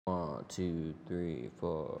two, three,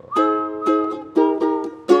 four.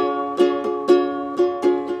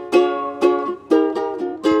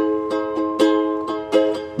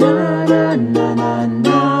 Na na na na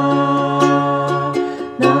na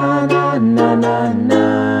na na na na na.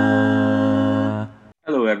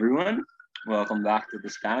 Hello, everyone. Welcome back to the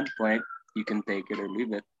Standpoint. You can take it or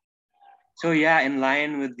leave it. So, yeah, in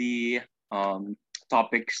line with the um,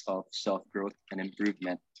 topics of self growth and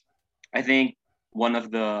improvement, I think one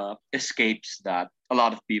of the escapes that a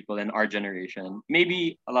lot of people in our generation,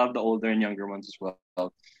 maybe a lot of the older and younger ones as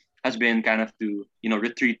well, has been kind of to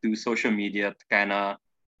retreat to social media to kind of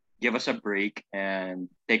give us a break and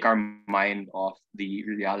take our mind off the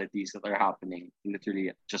realities that are happening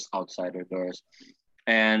literally just outside our doors.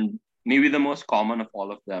 And maybe the most common of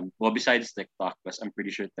all of them, well, besides TikTok, because I'm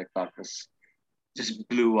pretty sure TikTok was just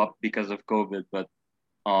blew up because of COVID, but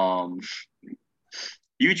um,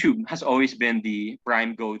 YouTube has always been the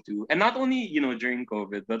prime go-to, and not only during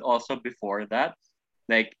COVID, but also before that.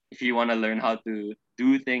 Like if you want to learn how to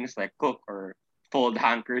do things like cook or fold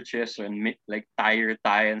handkerchiefs and like tie your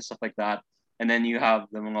tie and stuff like that, and then you have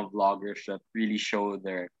the mga vloggers that really show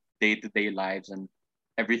their day-to-day lives and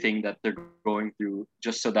everything that they're going through,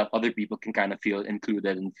 just so that other people can kind of feel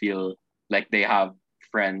included and feel like they have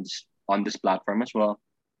friends on this platform as well.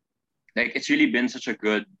 Like it's really been such a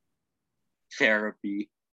good therapy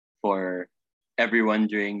for everyone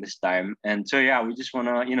during this time. And so yeah, we just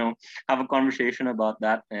wanna, have a conversation about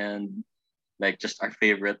that and like just our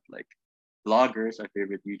favorite like vloggers, our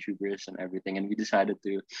favorite YouTubers and everything. And we decided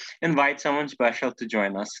to invite someone special to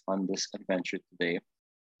join us on this adventure today.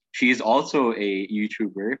 She is also a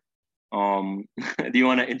YouTuber. Do you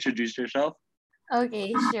wanna introduce yourself?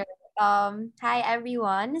 Okay, sure. Hi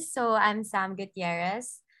everyone. So I'm Sam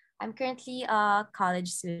Gutierrez. I'm currently a college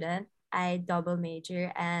student. I double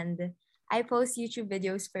major and I post YouTube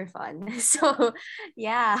videos for fun. So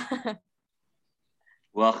yeah.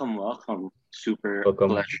 Welcome, welcome. Super Welcome.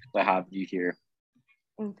 pleasure to have you here.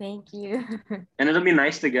 Thank you. And it'll be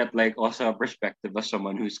nice to get like also a perspective of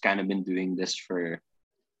someone who's kind of been doing this for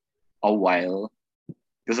a while.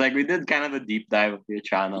 Because like we did kind of a deep dive of your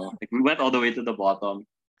channel. Like we went all the way to the bottom,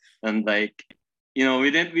 and like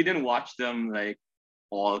we didn't watch them like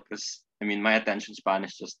all because I mean my attention span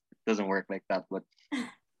is just doesn't work like that. But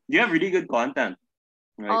you have really good content,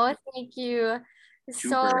 right? Oh, thank you.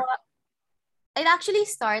 So Super. it actually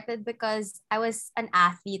started because I was an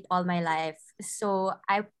athlete all my life. So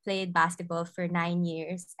I played basketball for 9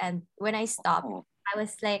 years. And when I stopped, Oh, I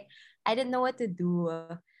was like, I didn't know what to do.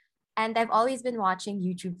 And I've always been watching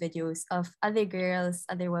YouTube videos of other girls,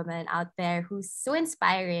 other women out there who's so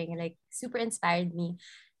inspiring, like super inspired me.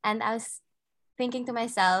 And I was thinking to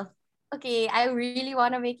myself, okay, I really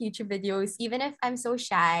want to make YouTube videos, even if I'm so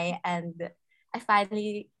shy. And I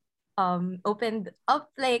finally opened up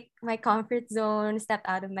like my comfort zone, stepped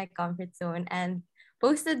out of my comfort zone and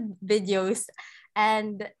posted videos.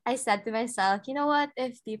 And I said to myself, you know what,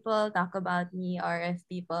 if people talk about me or if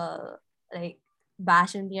people like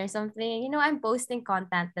bash on me or something, I'm posting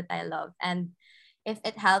content that I love. And if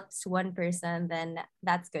it helps one person, then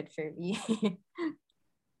that's good for me.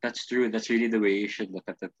 that's true. That's really the way you should look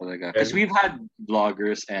at it, talaga. Because And we've had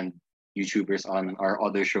bloggers and YouTubers on our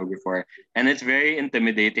other show before, and it's very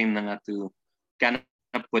intimidating na nga to kind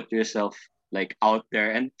of put yourself like out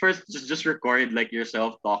there and first just record like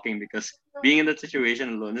yourself talking because being in that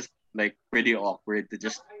situation alone is like pretty awkward to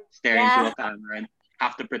just stare into Yeah, a camera and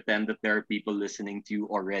have to pretend that there are people listening to you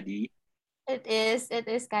already. it is.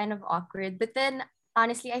 It is kind of awkward. But then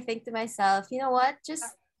honestly, I think to myself, you know what? Just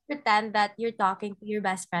pretend that you're talking to your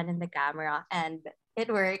best friend in the camera and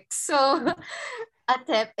it works. So a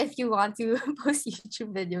tip if you want to post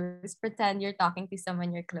YouTube videos, pretend you're talking to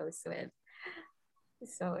someone you're close with.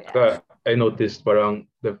 So yeah. I noticed parang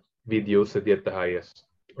the videos that get the highest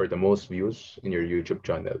or the most views in your YouTube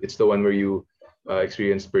channel. It's the one where you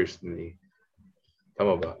experienced personally.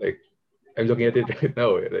 Tama ba? Like I'm looking at it right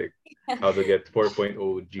now. Like how to get 4.0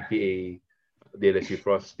 GPA, the LSU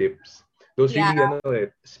Frost tips. Those Yeah, really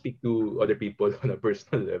speak to other people on a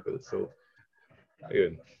personal level. So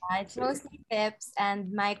ayun. it's mostly tips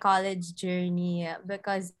and my college journey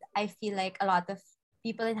because I feel like a lot of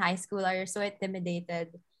people in high school are so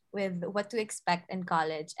intimidated with what to expect in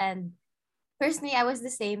college. And personally, I was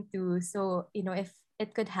the same too. So, if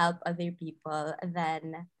it could help other people,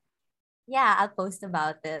 then yeah, I'll post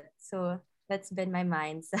about it. So that's been my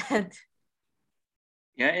mindset.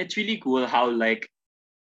 Yeah, it's really cool how like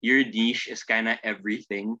your niche is kind of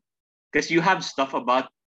everything because you have stuff about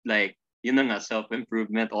like nga self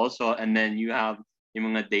improvement also, and then you have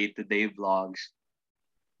yung mga day to day vlogs.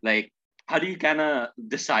 Like how do you kind of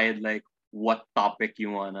decide like what topic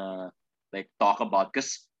you wanna like talk about?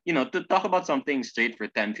 Because to talk about something straight for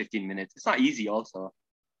 10-15 minutes, it's not easy. Also,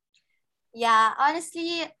 Yeah,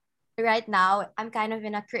 honestly, right now I'm kind of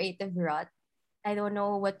in a creative rut. I don't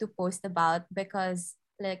know what to post about because,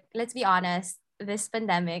 like, let's be honest, this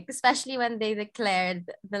pandemic, especially when they declared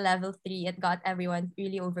the level 3, it got everyone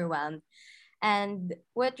really overwhelmed. And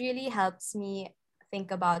what really helps me think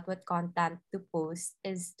about what content to post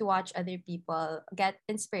is to watch other people, get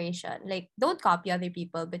inspiration. Like, don't copy other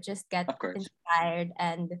people, but just get of course. inspired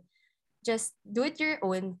and just do it your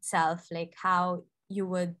own self, like how you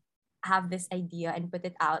would have this idea and put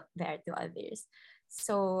it out there to others.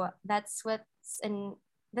 So that's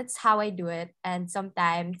how I do it. And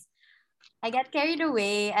sometimes I get carried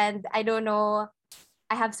away and I don't know,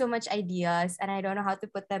 I have so much ideas and I don't know how to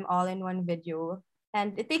put them all in one video.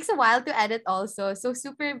 And it takes a while to edit also. So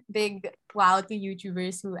super big wow to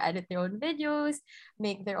YouTubers who edit their own videos,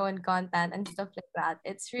 make their own content and stuff like that.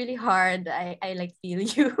 It's really hard. I like feel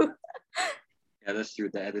you. Yeah, that's true.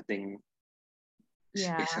 The editing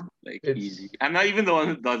Yeah. isn't like easy. It's I'm not even the one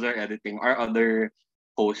who does our editing. Our other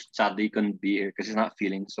host sadly couldn't be here because he's not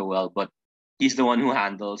feeling so well, but he's the one who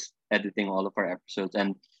handles editing all of our episodes,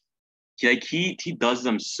 and he does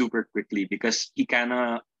them super quickly because he kind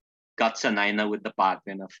of got sanina with the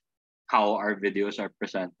pattern of how our videos are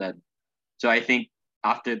presented. So I think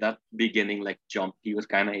after that beginning like jump, he was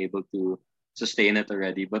kind of able to sustain it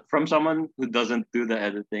already. But from someone who doesn't do the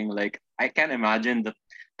editing, like I can't imagine the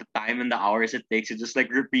time and the hours it takes to just like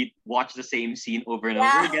watch the same scene over and over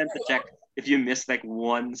Yeah, again to check if you miss like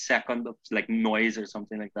 1 second of like noise or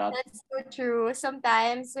something like that. that's so true.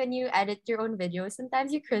 Sometimes when you edit your own videos, sometimes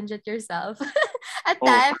you cringe at yourself at Oh,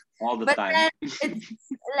 times. all the But time. then it's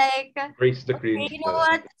like, embrace the okay, cringe you know na.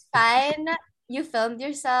 what? It's fine. You filmed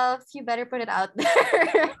yourself. You better put it out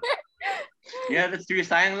there. Yeah, that's true.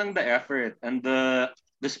 Sayang lang the effort and the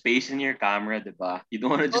space in your camera, diba? You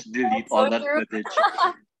don't want to Oh, just delete that's all so that true. footage.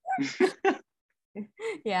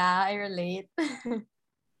 Yeah, I relate.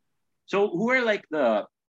 So who are like the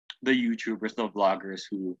YouTubers, the vloggers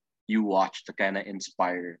who you watch to kind of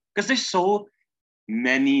inspire? Because there's so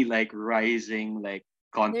many like rising like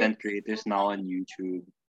There's content creators now on YouTube.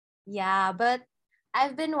 Yeah, but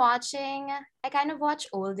I've been watching, I kind of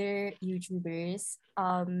watch older YouTubers.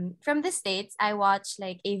 From the States, I watch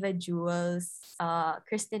like Ava Jules,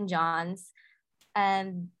 Kristen Johns.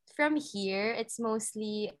 And from here, it's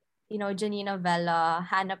mostly, Janina Vella,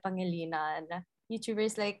 Hannah Pangilinan,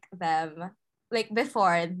 YouTubers like them. Like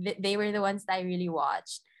before, they were the ones that I really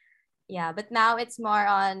watched. Yeah, but now it's more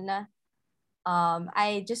on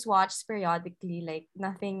I just watch periodically, like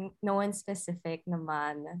nothing, no one specific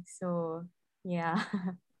naman. So yeah.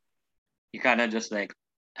 You kind of just like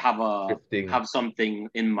have a Drifting. have something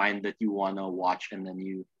in mind that you wanna watch, and then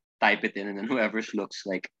you type it in, and then whoever's looks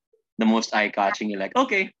like the most eye catching, you're like,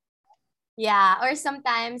 okay. Yeah, or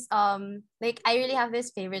sometimes like I really have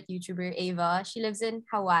this favorite YouTuber, Ava. She lives in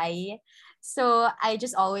Hawaii. So I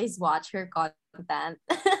just always watch her content.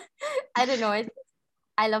 I don't know,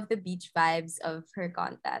 I love the beach vibes of her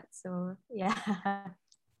content. So yeah.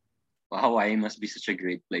 Hawaii must be such a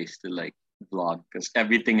great place to like vlog because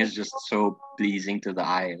everything is just so pleasing to the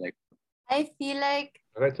eye. Like, I feel like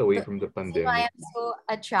That's away the from the reason why pandemic. I'm so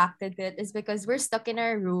attracted to it is because we're stuck in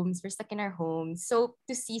our rooms, we're stuck in our homes. So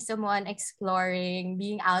to see someone exploring,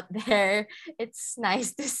 being out there, it's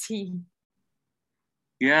nice to see.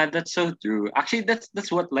 yeah, that's so true. Actually,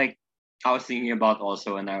 that's what like I was thinking about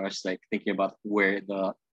also, and I was like thinking about where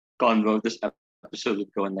the convo of this episode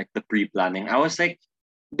would go and like the pre-planning. I was like,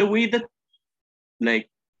 the way that like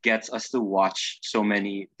gets us to watch so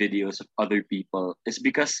many videos of other people is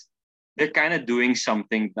because they're kind of doing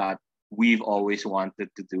something that we've always wanted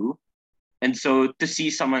to do. And so to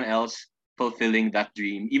see someone else fulfilling that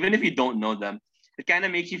dream, even if you don't know them, it kind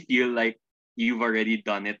of makes you feel like you've already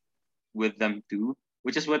done it with them too,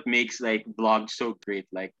 which is what makes like vlogs so great.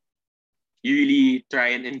 Like you really try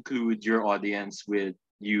and include your audience with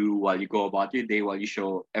you while you go about your day, while you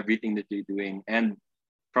show everything that you're doing. And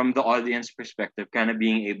from the audience perspective, kind of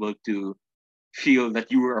being able to feel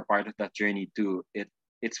that you were a part of that journey too.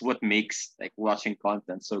 It's what makes like watching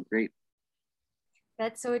content so great.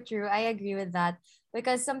 That's so true. I agree with that.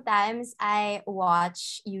 Because sometimes I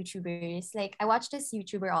watch YouTubers. Like I watch this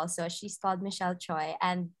YouTuber also. She's called Michelle Choi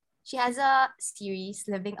and she has a series,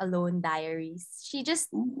 Living Alone Diaries.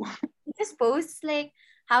 Ooh. She just posts like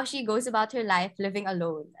how she goes about her life living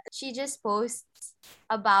alone. She just posts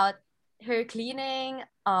about her cleaning,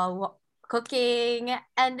 cooking,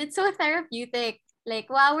 and it's so therapeutic. Like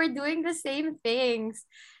wow, we're doing the same things.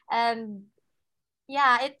 And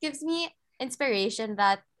yeah, it gives me inspiration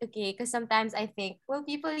that okay, because sometimes I think, will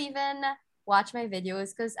people even watch my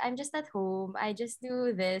videos? Because I'm just at home. I just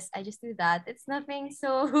do this, I just do that. It's nothing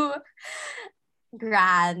so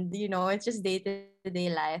grand, it's just day-to-day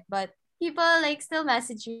life. But people like still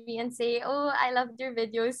message me and say, oh, I loved your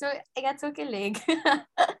videos. So I got so kilig.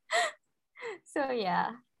 So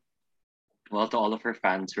yeah. Well, to all of our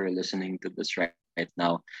fans who are listening to this right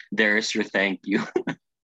now, there's your thank you.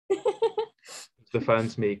 The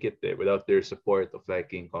fans make it there without their support of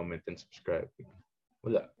liking, comment, and subscribing.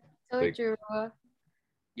 Wala. So Like, true.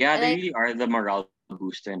 Yeah, they Like really are the morale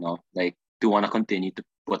booster, no? Like to want to continue to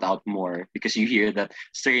put out more because you hear that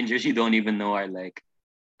strangers you don't even know are like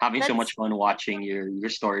having so much that's fun watching your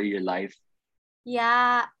story, your life.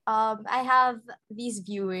 Yeah, I have these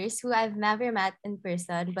viewers who I've never met in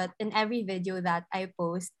person, but in every video that I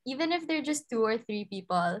post, even if they're just two or three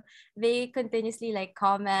people, they continuously like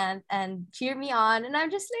comment and cheer me on. And I'm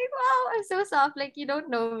just like, wow, I'm so soft. Like, you don't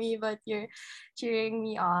know me, but you're cheering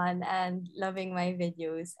me on and loving my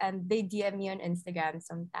videos. And they DM me on Instagram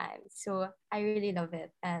sometimes. So I really love it.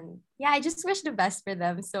 And yeah, I just wish the best for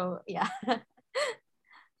them. So yeah.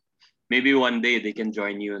 Maybe one day they can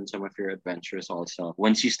join you in some of your adventures also.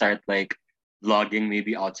 Once you start like vlogging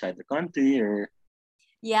maybe outside the country or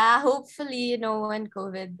Yeah, hopefully, when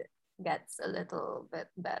COVID gets a little bit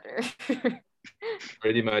better.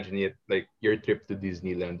 already imagine it like your trip to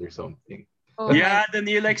Disneyland or something. Oh my, yeah, then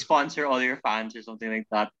you like sponsor all your fans or something like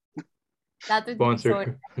that. that would be so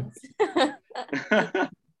Sponsor. nice.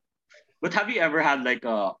 But have you ever had like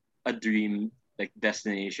a dream like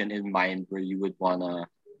destination in mind where you would wanna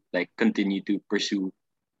like continue to pursue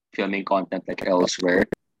filming content like elsewhere?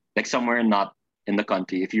 Like somewhere not in the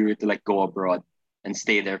country. If you were to like go abroad and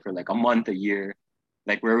stay there for like a month, a year,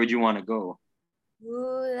 like where would you wanna go?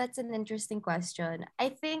 Ooh, that's an interesting question. I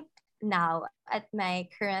think now, at my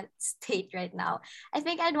current state right now, I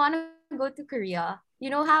think I'd want to go to Korea. You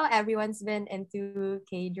know how everyone's been into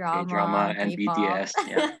K K drama, drama and K pop? BTS.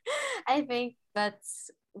 Yeah. I think that's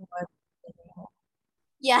what,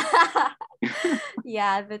 yeah.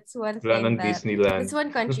 Yeah, that's one Wala thing ng that Disneyland. that's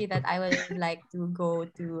one country that I would like to go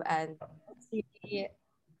to and see,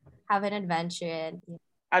 have an adventure in.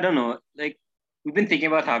 I don't know. Like we've been thinking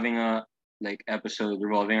about having a like episode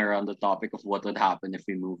revolving around the topic of what would happen if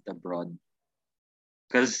we moved abroad.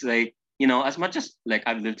 Because like as much as like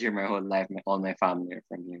I've lived here my whole life, all my family are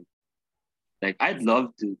from here. Like I'd love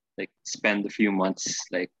to like spend a few months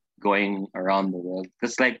like going around the world.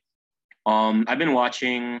 Because like I've been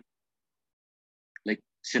watching like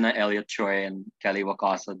Sina Elliott Choi and Kelly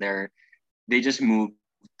Wakasa. They just moved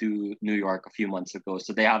to New York a few months ago,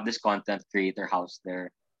 so they have this content creator house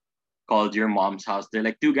there called Your Mom's House. They're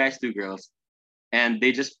like two guys, two girls, and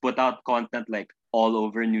they just put out content like all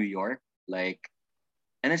over New York, like,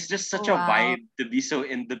 and it's just Oh such a wow. vibe to be so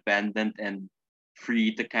independent and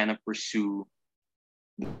free to kind of pursue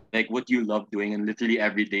like what you love doing, and literally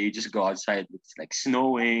every day you just go outside. It's like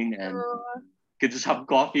snowing, and True. you could just have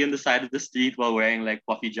coffee on the side of the street while wearing like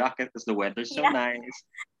puffy jacket because the weather's so Yeah, nice.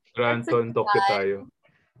 that's a Ranton, good Tokyo vibe. tayo.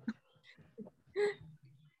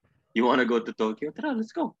 You want to go to Tokyo? Tara,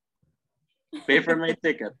 let's go. Pay for my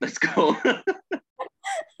ticket. Let's go.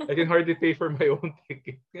 I can hardly pay for my own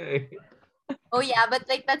ticket. Oh yeah, but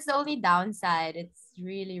like that's the only downside. It's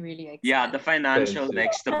really, really Yeah, the expensive. financial Expensive.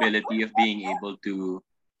 like stability of being able to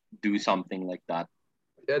do something like that.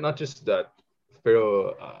 Yeah, not just that.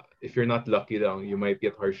 Pero if you're not lucky lang, you might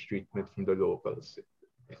get harsh treatment from the locals.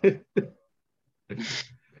 Like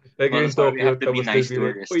Well, you're that's in why we Tokyo, have to be tapos they'll nice be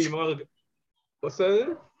like, Uy, tourists. what's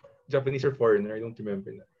that? Japanese or foreigner? I don't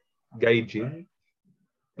remember na. Gaijin?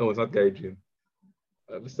 No, it's not Gaijin.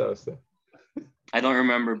 Basta. I don't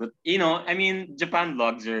remember, but I mean, Japan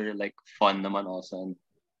vlogs are like fun naman also. And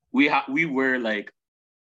we were like,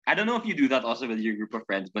 I don't know if you do that also with your group of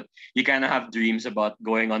friends, but you kind of have dreams about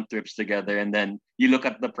going on trips together, and then you look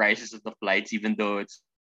at the prices of the flights, even though it's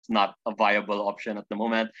not a viable option at the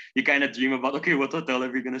moment. You kind of dream about, okay, what hotel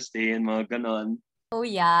are we gonna stay in, mga ganon. Oh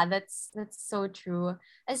yeah, that's so true.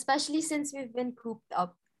 Especially since we've been cooped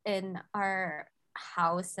up in our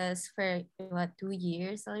houses for what 2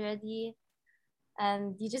 years already.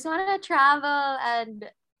 And you just want to travel, and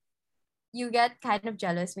you get kind of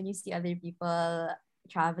jealous when you see other people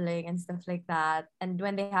traveling and stuff like that. And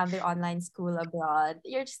when they have their online school abroad,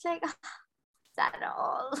 you're just like, "Ah, is that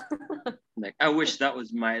all?" Like, I wish that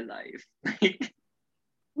was my life.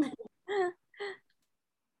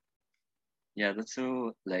 Yeah, that's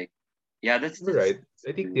so like, yeah, You're that's right.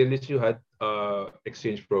 I think the least you had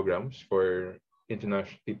exchange programs for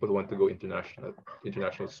international people who want to go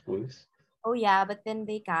international schools. Oh yeah, but then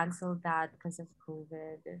they canceled that because of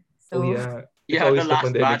COVID. Oh stove. yeah, it's Yeah, the always the last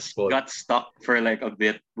pandemic's batch fault. got stuck for like a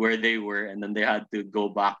bit where they were, and then they had to go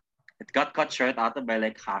back. It got cut short out by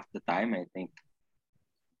like half the time, I think.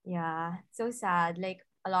 Yeah, so sad. Like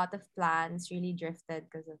a lot of plans really drifted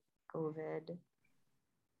because of COVID.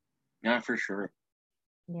 Yeah, for sure.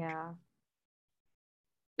 Yeah.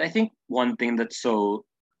 I think one thing that's so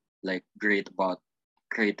like great about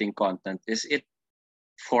creating content is it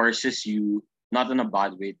forces you, not in a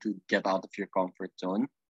bad way, to get out of your comfort zone.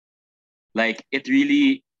 Like it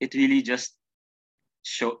really just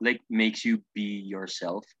show like makes you be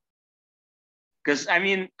yourself. Because I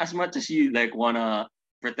mean, as much as you like wanna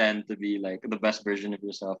pretend to be like the best version of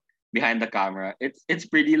yourself behind the camera, it's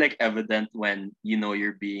pretty like evident when you know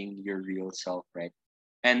you're being your real self, right?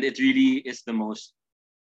 And it really is the most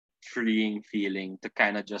freeing feeling to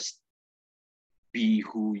kind of just be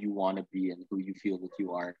who you want to be and who you feel that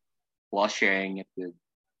you are while sharing it with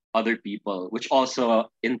other people, which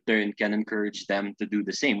also in turn can encourage them to do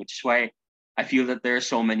the same, which is why I feel that there are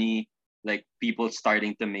so many like people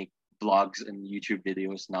starting to make vlogs and YouTube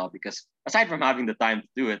videos now, because aside from having the time to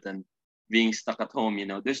do it and being stuck at home,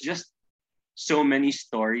 there's just so many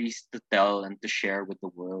stories to tell and to share with the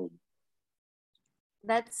world.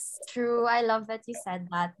 That's true. I love that you said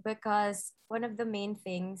that because one of the main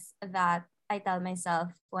things that I tell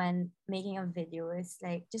myself when making a video is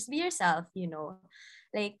like just be yourself.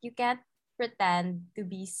 Like you can't pretend to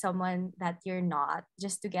be someone that you're not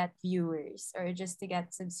just to get viewers or just to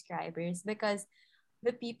get subscribers, because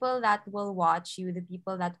the people that will watch you, the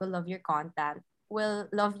people that will love your content will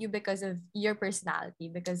love you because of your personality,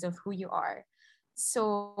 because of who you are.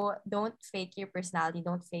 So don't fake your personality,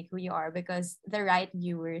 don't fake who you are, because the right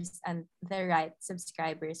viewers and the right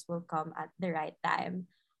subscribers will come at the right time.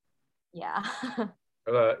 Yeah.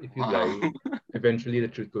 If you Wow. lie, eventually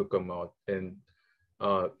the truth will come out, and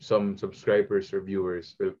some subscribers or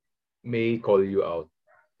viewers may call you out.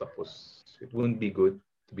 Tapos it wouldn't be good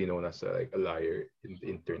to be known as like a liar in the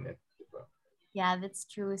internet. Diba? Yeah, that's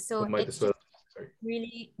true. So So might it's as well. just Sorry.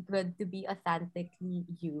 really good to be authentically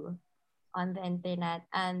you on the internet.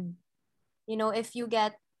 And if you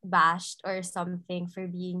get bashed or something for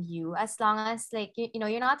being you, as long as like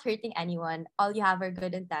you're not hurting anyone, all you have are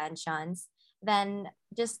good intentions, then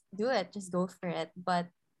just do it, just go for it. But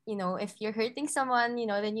if you're hurting someone,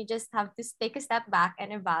 then you just have to take a step back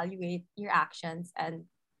and evaluate your actions, and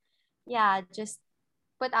yeah, just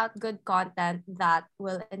put out good content that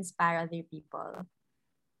will inspire other people.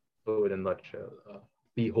 So in a nutshell,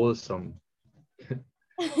 be wholesome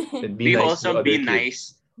and be Be nice to wholesome, other be kids. nice.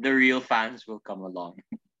 The real fans will come along.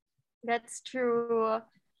 That's true.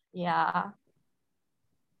 Yeah.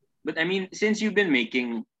 But I mean, since you've been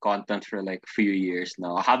making content for like a few years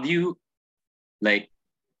now, have you like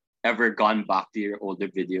ever gone back to your older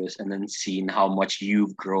videos and then seen how much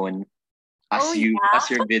you've grown Oh as you yeah, as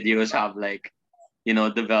your videos have like,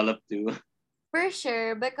 developed too? for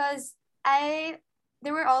sure. Because I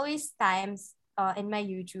there were always times in my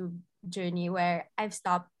YouTube journey where I've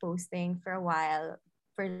stopped posting for a while,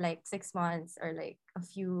 for like 6 months or like a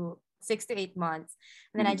few 6 to 8 months.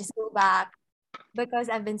 And then I just go back because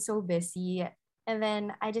I've been so busy. And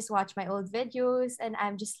then I just watch my old videos and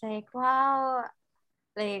I'm just like, wow,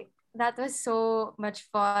 like that was so much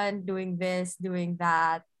fun doing this, doing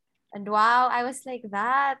that. And wow, I was like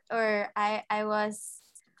that, or I was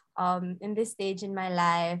in this stage in my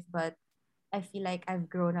life, but I feel like I've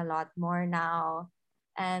grown a lot more now.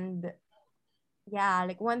 And yeah,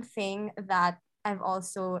 like one thing that I've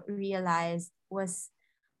also realized was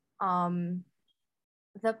um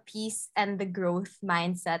the peace and the growth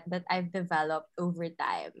mindset that I've developed over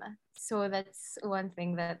time. So that's one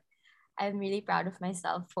thing that I'm really proud of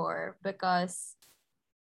myself for, because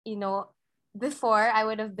you know, before I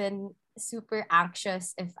would have been super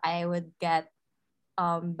anxious if I would get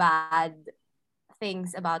bad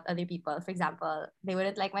things about other people. For example, they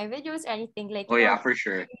wouldn't like my videos or anything, like, Oh yeah, for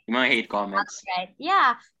sure. You might hate comments. right?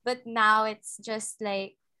 Yeah. But now it's just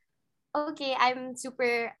like, okay, I'm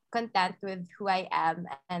super content with who I am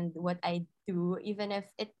and what I do, even if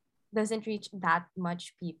it doesn't reach that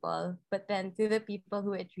much people. But then to the people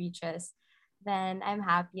who it reaches, then I'm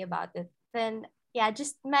happy about it. Then yeah,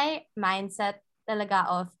 just my mindset talaga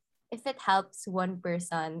of, if it helps one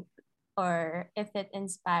person or if it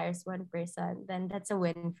inspires one person, then that's a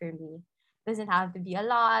win for me. Doesn't have to be a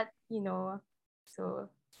lot. So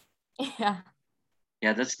yeah.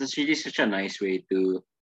 Yeah, that's really such a nice way to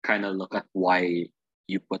kind of look at why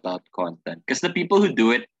you put out content. Because the people who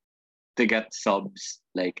do it to get subs,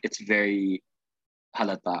 like it's very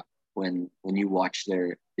halata when you watch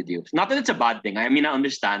their videos. Not that it's a bad thing. I mean, I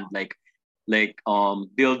understand like like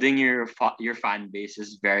building your fan base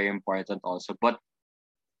is very important also. But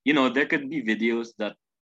there could be videos that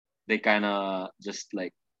they kind of just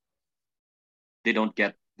like they don't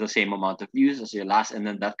get the same amount of views as your last, and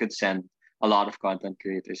then that could send a lot of content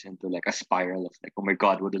creators into like a spiral of like, oh my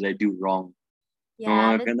god, what did I do wrong?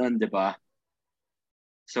 Yeah, that's Ganun, di ba?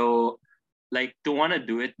 So like to want to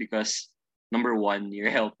do it because number one, you're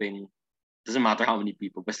helping. Doesn't matter how many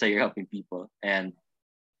people, but you're helping people, and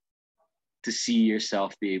to see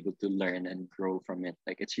yourself be able to learn and grow from it,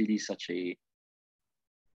 like it's really such a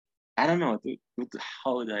I don't know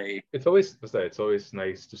how would I it's always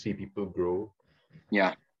nice to see people grow.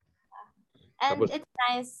 yeah and Tapos it's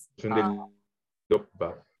nice. when they look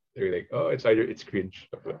back, they're like, oh, it's cringe.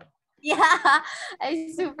 Yeah, I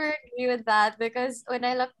super agree with that because when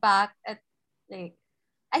I look back at like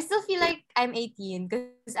I still feel like I'm 18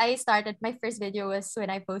 because I started my first video was when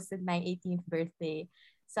I posted my 18th birthday.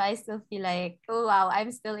 So I still feel like, oh wow, I'm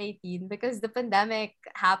still 18 because the pandemic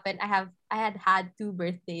happened. I had two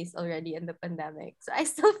birthdays already in the pandemic. So I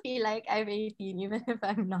still feel like I'm 18 even if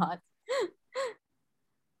I'm not.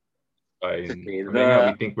 it's Fine. okay. Kami nga,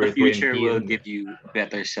 we The think the we're future 20 will and give you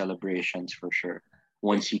better celebrations for sure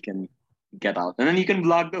once you can get out, and then you can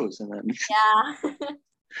vlog those, and then Yeah.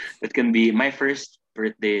 it can be my first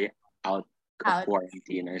birthday out of Out.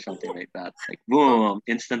 quarantine or something like that. Like Ho- boom,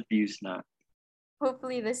 instant views now.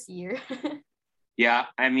 Hopefully this year. Yeah,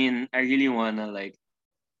 I mean, I really wanna like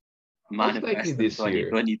most likely manifest that this year.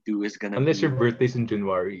 2022 is gonna Unless your be birthday's in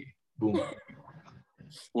January. Boom.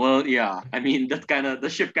 well, yeah. I mean, that kind of the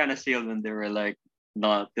ship kind of sailed when they were like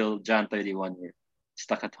not till Jan 31 we're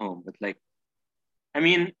stuck at home. But like, I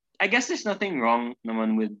mean, I guess there's nothing wrong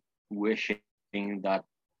naman with wishing that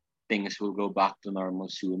things will go back to normal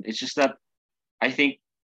soon. It's just that I think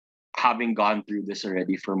having gone through this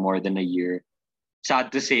already for more than a year,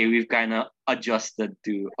 sad to say we've kind of adjusted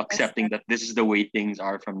to Yes, accepting that this is the way things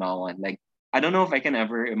are from now on. Like, I don't know if I can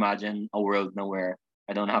ever imagine a world now where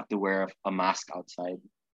I don't have to wear a mask outside.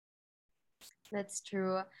 that's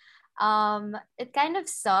true. It kind of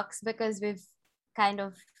sucks because we've kind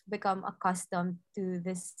of become accustomed to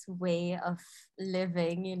this way of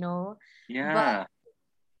living. But Yeah.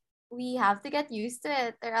 we have to get used to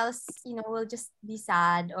it, or else, we'll just be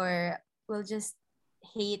sad or we'll just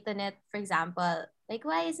hate on it. For example, like,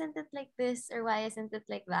 why isn't it like this or why isn't it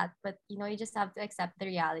like that? But, you just have to accept the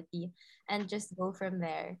reality and just go from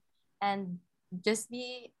there. And just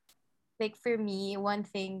be like for me, one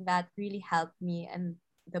thing that really helped me in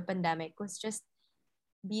the pandemic was just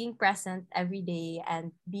being present every day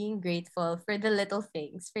and being grateful for the little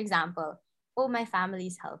things. For example, oh, my family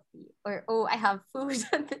is healthy, or oh, I have food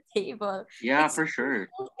on the table. Yeah, It's for sure.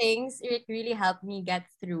 little things. It really helped me get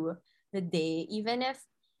through the day, even if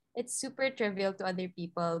it's super trivial to other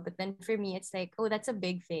people. But then for me, it's like, oh, that's a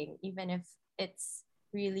big thing, even if it's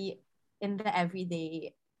really in the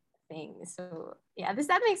everyday thing. So yeah, does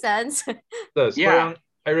that make sense? Thus, Yeah. parang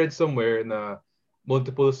I read somewhere na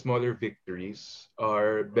multiple smaller victories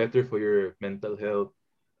are better for your mental health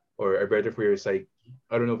or are better for your psyche.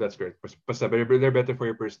 I don't know if that's correct. Basta, they're better for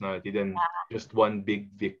your personality than just one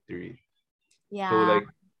big victory. So Yeah. like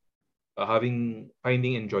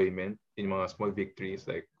finding enjoyment in mga small victories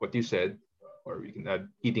like what you said, or we can add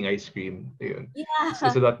eating ice cream. Ayun. It's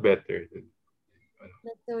Yeah. a lot better. Ano.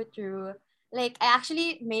 That's so true. Like I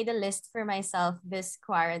actually made a list for myself this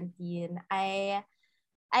quarantine.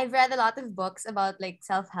 I've read a lot of books about like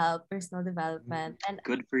self-help, personal development, and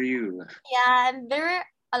Good for you. yeah, and there were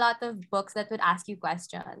a lot of books that would ask you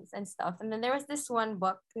questions and stuff. And then there was this one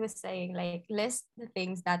book that was saying like list the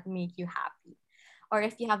things that make you happy. Or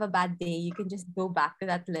if you have a bad day, you can just go back to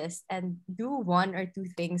that list and do one or two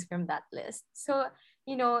things from that list. So,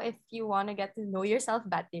 if you want to get to know yourself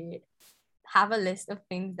better, have a list of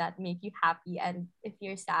things that make you happy. And if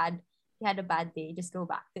you're sad, you had a bad day, just go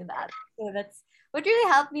back to that. So that's what really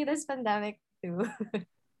helped me this pandemic too.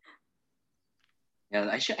 Yeah,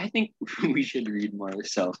 I think we should read more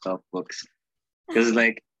self-help books because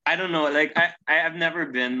like I don't know, like I have never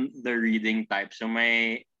been the reading type. So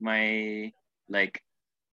my like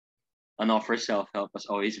an offer self-help has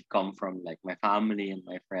always come from like my family and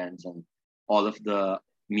my friends and all of the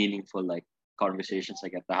meaningful like conversations I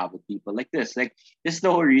get to have with people like this. Like this is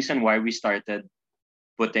the whole reason why we started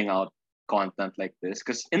putting out content like this.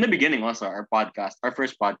 Because in the beginning, also our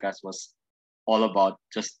first podcast was all about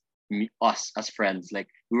just us as friends. Like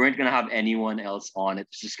we weren't gonna have anyone else on.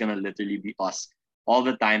 It's just gonna literally be us all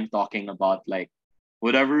the time talking about like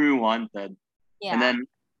whatever we wanted. And Yeah. then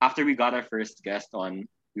after we got our first guest on,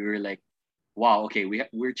 we were like, wow, okay,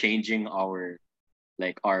 we're changing our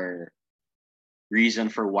like reason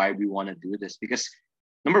for why we want to do this. Because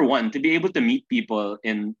number one, to be able to meet people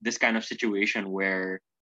in this kind of situation where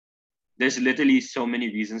there's literally so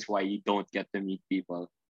many reasons why you don't get to meet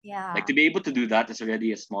people. Like, Yeah. to be able to do that is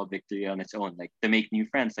already a small victory on its own. Like, to make new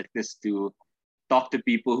friends like this, to talk to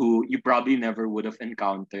people who you probably never would have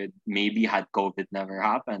encountered, maybe had COVID never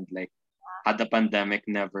happened, like had the pandemic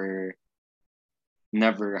never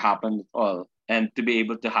happened at all. And to be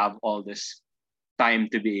able to have all this time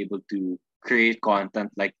to be able to create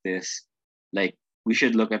content like this, like, we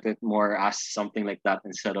should look at it more as something like that,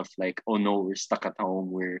 instead of like, oh no, we're stuck at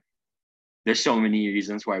home, where there's so many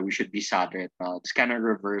reasons why we should be sad right now. Just kind of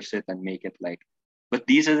reverse it and make it like, but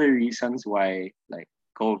these are the reasons why, like,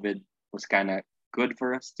 COVID was kind of good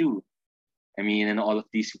for us too. I mean, in all of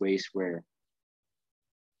these ways where,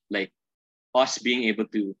 like, us being able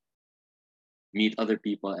to meet other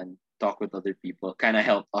people and talk with other people kind of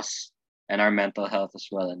help us and our mental health as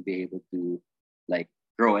well, and be able to, like,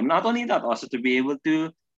 grow. And not only that, also to be able to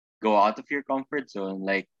go out of your comfort zone.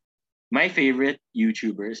 Like, my favorite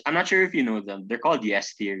YouTubers, I'm not sure if you know them, they're called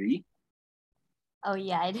Yes Theory. Oh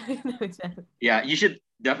yeah, I don't know that. Yeah, you should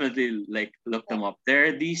definitely like look them up.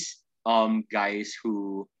 They're these guys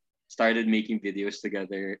who started making videos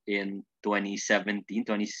together in 2017,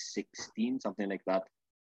 2016, something like that.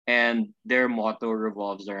 And their motto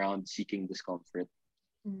revolves around seeking discomfort.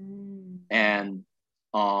 Mm. And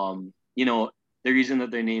you know, the reason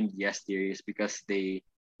that they're named Yes Theory is because they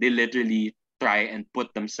literally try and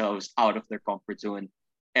put themselves out of their comfort zone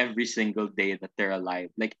every single day that they're alive.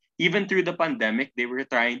 Like, even through the pandemic, they were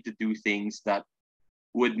trying to do things that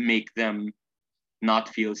would make them not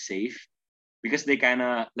feel safe, because they kind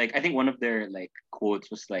of, like, I think one of their like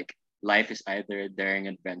quotes was like, life is either a daring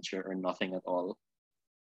adventure or nothing at all.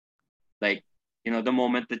 Like, you know, the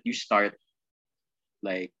moment that you start,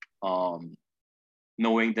 like,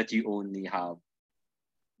 knowing that you only have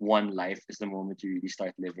one life is the moment you really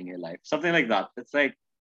start living your life. Something like that. It's like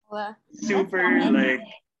Well, that's super, nice. like,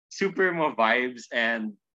 super more vibes.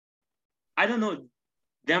 And I don't know,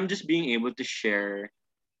 them just being able to share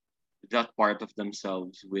that part of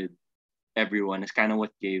themselves with everyone is kind of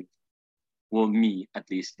what gave, well, me at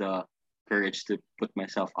least, the courage to put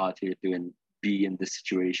myself out here to and be in this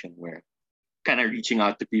situation where kind of reaching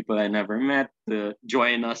out to people I never met to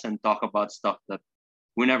join us and talk about stuff that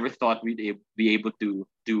we never thought we'd be able to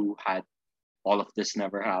do had all of this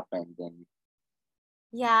never happened. And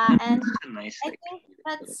Yeah, and it's a nice, I like, think way to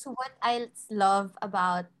put it. that's what I love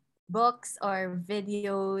about books or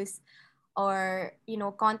videos or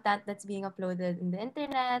content that's being uploaded in the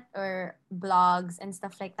internet or blogs and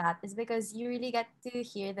stuff like that, is because you really get to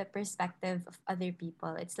hear the perspective of other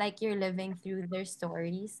people. It's like you're living through their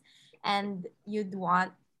stories, and you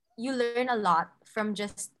learn a lot from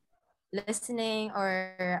just listening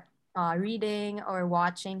or reading or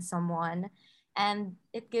watching someone, and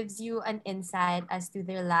it gives you an insight as to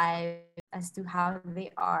their lives, as to how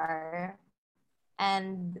they are,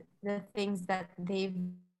 and the things that they've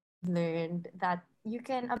learned that you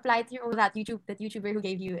can apply to your own life. For example, that YouTuber who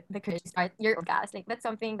gave you the courage to start your own podcast, like, that's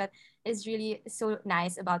something that is really so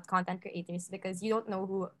nice about content creators, because you don't know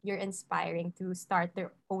who you're inspiring to start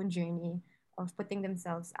their own journey of putting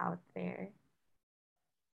themselves out there.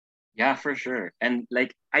 Yeah, for sure. And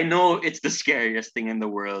like, I know it's the scariest thing in the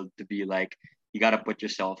world to be like, you gotta put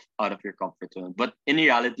yourself out of your comfort zone. But in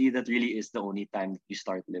reality, that really is the only time that you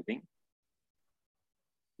start living.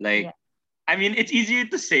 Like, Yeah. I mean, it's easier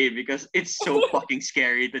to say because it's so fucking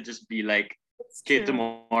scary to just be like, It's okay, true.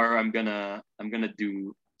 tomorrow I'm gonna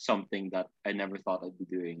do something that I never thought I'd be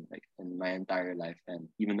doing, like, in my entire life. And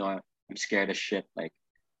even though I'm scared as shit, like,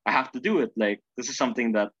 I have to do it. Like, this is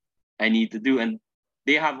something that I need to do. And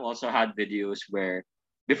they have also had videos where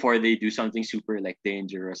before they do something super like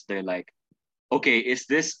dangerous, they're like, okay, is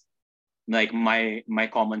this like my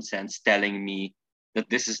common sense telling me that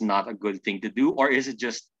this is not a good thing to do, or is it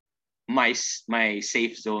just my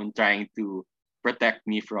safe zone trying to protect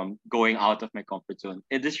me from going out of my comfort zone?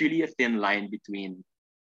 It is really a thin line between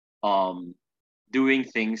um doing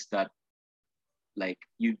things that, like,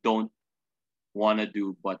 you don't want to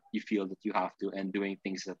do but you feel that you have to, and doing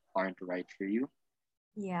things that aren't right for you.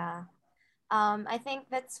 Yeah. I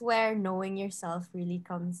think that's where knowing yourself really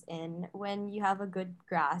comes in, when you have a good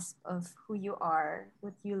grasp of who you are,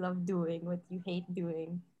 what you love doing, what you hate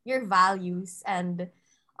doing, your values, and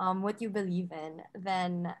what you believe in.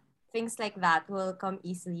 Then things like that will come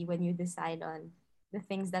easily when you decide on the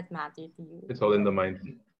things that matter to you. It's all in the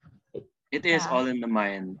mind. It is Yeah. all in the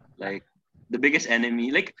mind. Like, the biggest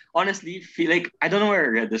enemy, like, honestly, feel like, I don't know where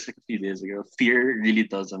I read this like a few days ago. Fear really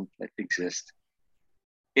doesn't like exist.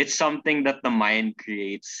 It's something that the mind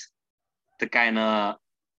creates to kind of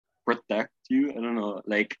protect you. I don't know,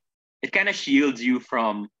 like it kind of shields you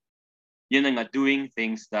from doing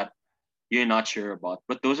things that you're not sure about.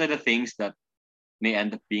 But those are the things that may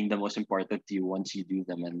end up being the most important to you once you do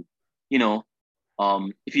them. And you know,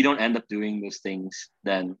 if you don't end up doing those things,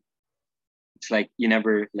 then it's like you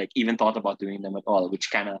never like even thought about doing them at all,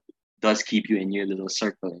 which kind of does keep you in your little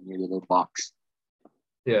circle, in your little box.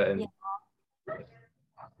 Yeah, Yeah.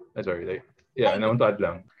 and sorry, like yeah, I and I want to add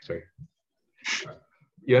lang. Sorry.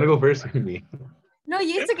 You wanna go first or me? No,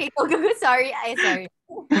 it's okay. Go, go, go. Sorry. Sorry.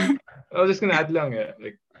 I was just gonna add lang, yeah.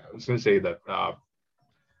 Like I was gonna say that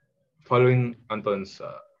following Anton's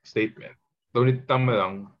statement, the only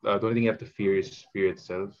thing you have to fear is fear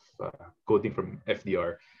itself. Quoting from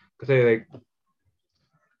FDR, because like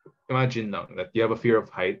imagine lang that you have a fear of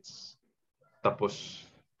heights, tapos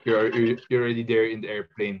you're already there in the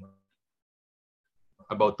airplane,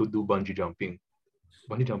 about to do bungee jumping.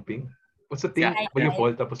 Bungee jumping? What's the thing? When you Skydive.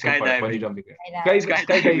 fall, tapos yung bungee Skydiving. jumping. Skydive.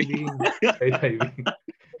 Skydiving. Skydiving.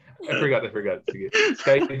 I forgot. Sige.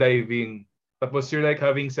 Skydiving. Tapos you're like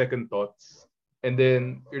having second thoughts. And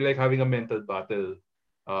then you're like having a mental battle.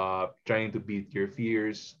 Trying to beat your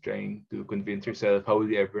fears, trying to convince yourself how will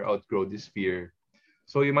you ever outgrow this fear.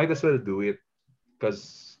 So you might as well do it.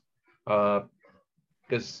 Because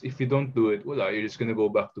if you don't do it, wala, you're just gonna go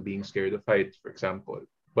back to being scared of heights, for example.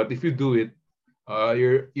 But if you do it,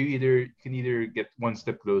 you can either get one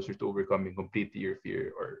step closer to overcoming completely your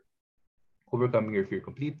fear or overcoming your fear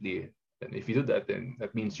completely. And if you do that, then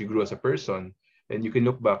that means you grew as a person, and you can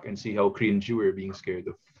look back and see how cringe you were being scared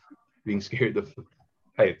of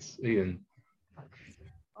heights. Ayun.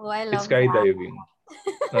 Oh, I It's love that. skydiving,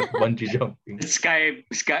 not bungee jumping. Sky,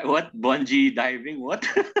 what? Bungee diving? What?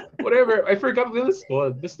 Whatever. I forgot what it's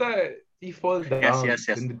called. Basta you fall Yes, down yes,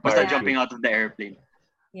 yes. then with Basta Yeah. jumping parachute. out of the airplane.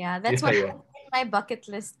 Yeah, that's Yeah, what yeah. my bucket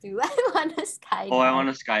list too. I want to Oh, I skydive. want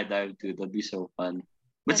to skydive too. That'd be so fun.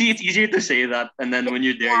 But see, That's it's easier to say that, and then when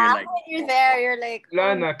you're there, you're yeah. like, When you're there, you're like,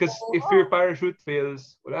 Wala oh na, because if no, your parachute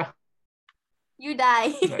fails, wala you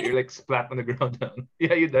die. na. You're like splat on the ground now.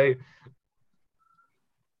 Yeah, you die.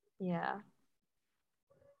 Yeah.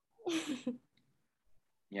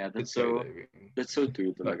 yeah, It's skydiving. that's so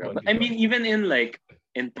true, Not talaga. But bungee I mean, jumping. even in like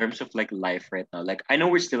in terms of like life right now, like I know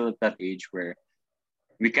we're still at that age where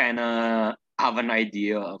we kind of have an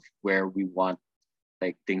idea of where we want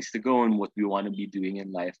like things to go and what we want to be doing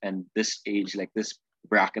in life, and this age, like this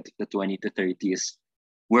bracket of the 20 to 30 is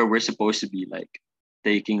where we're supposed to be like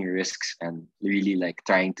taking risks and really like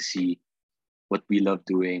trying to see what we love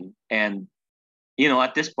doing. And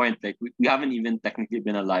at this point, like we haven't even technically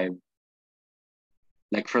been alive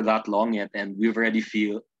like for that long yet, and we've already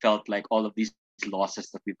felt like all of these losses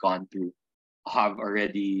that we've gone through have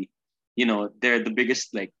already, they're the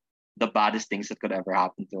biggest, like the baddest things that could ever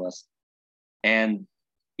happen to us. And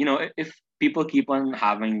if people keep on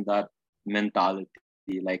having that mentality,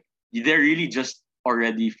 like they're really just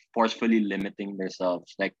already forcefully limiting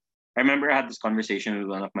themselves. Like I remember I had this conversation with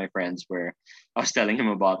one of my friends where I was telling him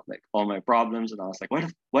about like all my problems, and I was like,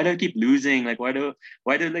 why do I keep losing? Like why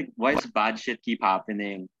does bad shit keep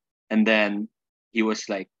happening? And then he was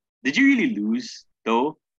like, did you really lose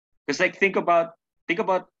though? Because like think about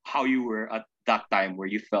how you were at that time where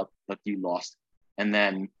you felt that you lost, and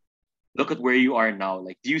then look at where you are now.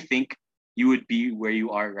 Like, do you think you would be where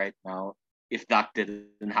you are right now if that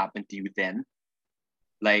didn't happen to you then?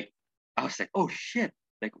 Like, I was like, oh shit,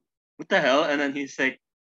 like what the hell? And then he's like,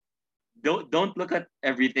 don't look at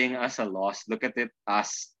everything as a loss. Look at it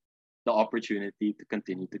as the opportunity to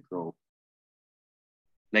continue to grow.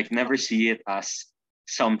 Like, never see it as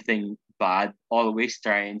something bad. Always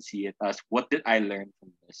try and see it as, what did I learn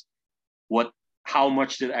from this? What How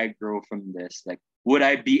much did I grow from this? Like, would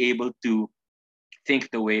I be able to think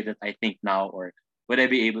the way that I think now, or would I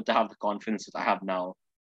be able to have the confidence that I have now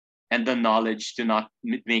and the knowledge to not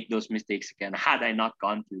make those mistakes again had I not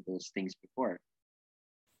gone through those things before?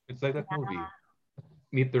 It's like that movie.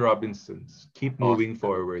 Meet the Robinsons. Keep Oh, moving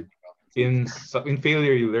forward. In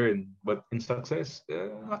failure you learn, but in success,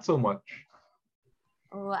 not so much.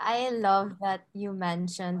 Oh, I love that you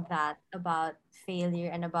mentioned that about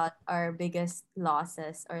failure and about our biggest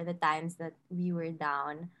losses or the times that we were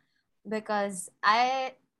down. Because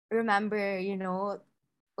I remember,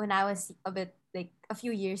 when I was a bit like a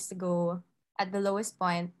few years ago at the lowest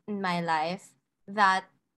point in my life, that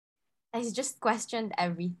I just questioned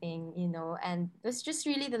everything, and it was just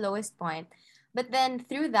really the lowest point. But then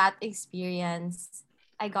through that experience,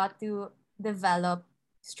 I got to develop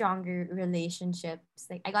stronger relationships.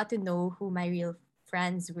 Like I got to know who my real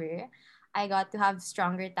friends were. I got to have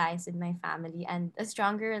stronger ties with my family and a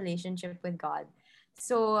stronger relationship with God.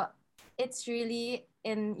 So it's really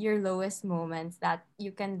in your lowest moments that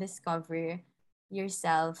you can discover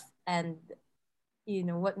yourself and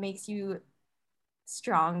what makes you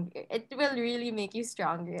strong. It will really make you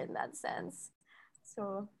stronger in that sense.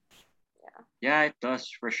 So yeah. Yeah, it does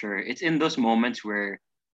for sure. It's in those moments where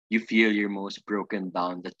you feel you're most broken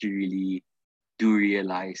down that you really do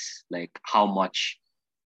realize like how much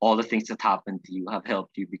all the things that happened to you have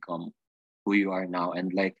helped you become who you are now.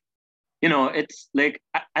 And like, it's like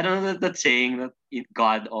I don't know that saying that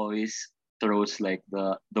God always throws like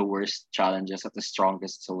the worst challenges at the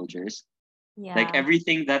strongest soldiers. Like Yeah.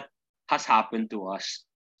 everything that has happened to us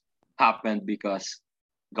happened because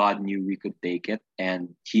God knew we could take it, and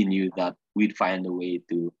He knew that we'd find a way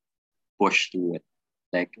to push through it.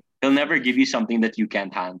 Like He'll never give you something that you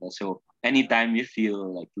can't handle. So anytime you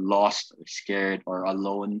feel like lost or scared or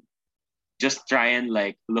alone, just try and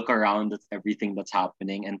like look around at everything that's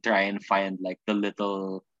happening and try and find like the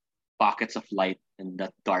little pockets of light in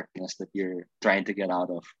that darkness that you're trying to get out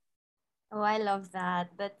of. Oh, I love that.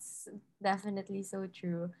 That's definitely so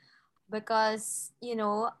true. Because,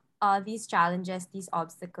 these challenges, these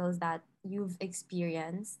obstacles that you've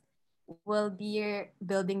experienced will be your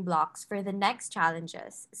building blocks for the next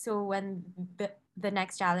challenges. So when the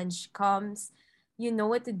next challenge comes, you know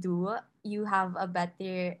what to do. You have a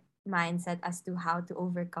better mindset as to how to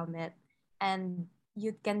overcome it. And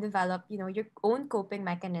you can develop, your own coping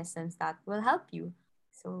mechanisms that will help you.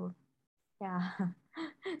 So yeah.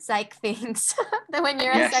 Psych things. Then when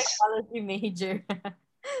you're a Yes. psychology major.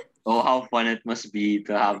 Oh, how fun it must be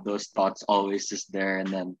to have those thoughts always just there. And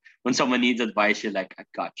then when someone needs advice, you're like, I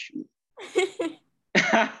got you.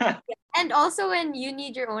 And also when you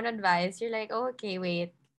need your own advice, you're like, oh, okay,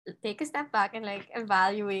 wait, take a step back and like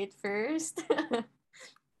evaluate first.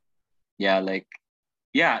 Yeah, like,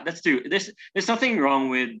 yeah, that's true. There's nothing wrong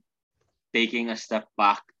with taking a step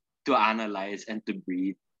back to analyze and to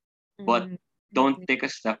breathe, but Mm, I don't agree. take a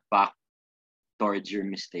step back towards your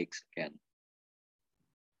mistakes again.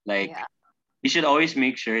 Like, Yeah. you should always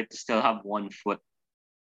make sure to still have one foot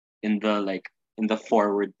in the in the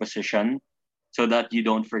forward position so that you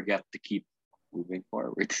don't forget to keep moving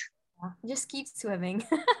forward. Just keep swimming.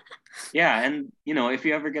 Yeah, and if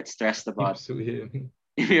you ever get stressed Keep about swimming.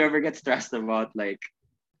 if you ever get stressed about like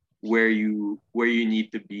where you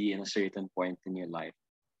need to be in a certain point in your life,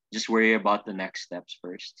 just worry about the next steps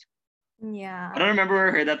first. I Yeah. don't remember where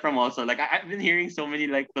I heard that from also. Like I've been hearing so many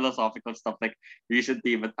like philosophical stuff like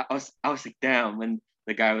recently, but I was like, damn, when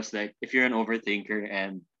the guy was like, if you're an overthinker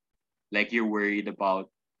and like you're worried about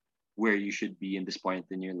where you should be in this point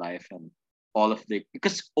in your life and all of the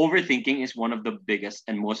because overthinking is one of the biggest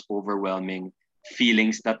and most overwhelming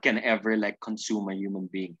feelings that can ever like consume a human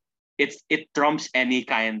being. It trumps any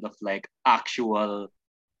kind of like actual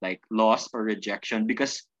like loss or rejection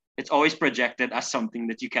because it's always projected as something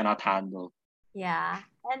that you cannot handle. Yeah.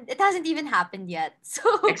 And it hasn't even happened yet. So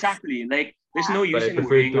Exactly. Like there's no So use I in prefer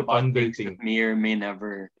worrying to about things that underthink. may or may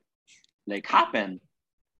never like happen.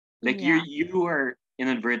 Like yeah. you are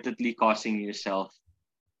inadvertently causing yourself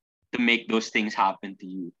to make those things happen to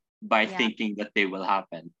you by Yeah. thinking that they will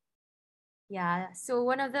happen. Yeah. So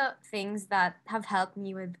one of the things that have helped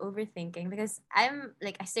me with overthinking, because I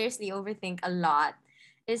seriously overthink a lot,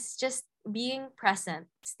 is just being present,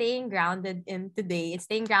 staying grounded in today, and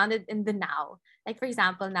staying grounded in the now. Like for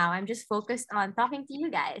example, now I'm just focused on talking to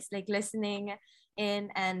you guys, like listening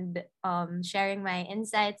in and sharing my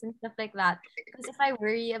insights and stuff like that. Because if I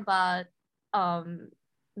worry about um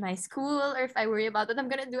my school, or if I worry about what I'm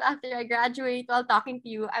gonna do after I graduate while talking to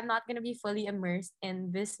you, I'm not gonna be fully immersed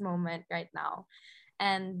in this moment right now.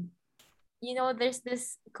 And there's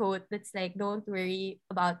this quote that's like, don't worry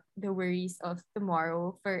about the worries of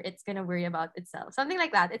tomorrow, for it's gonna worry about itself. Something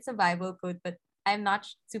like that. It's a Bible quote, but I'm not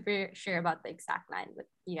super sure about the exact line. But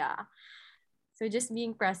yeah. So just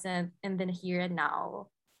being present in the here and now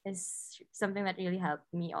is something that really helped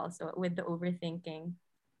me also with the overthinking.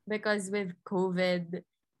 Because with COVID,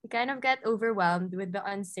 you kind of get overwhelmed with the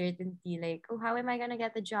uncertainty, like, oh, how am I gonna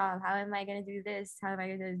get the job? How am I gonna do this? How am I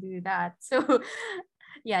gonna do that? So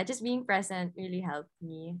yeah, just being present really helped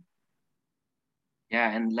me. Yeah,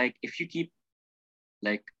 and like if you keep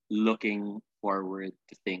like looking forward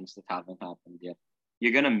to things that haven't happened yet,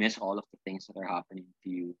 you're gonna miss all of the things that are happening to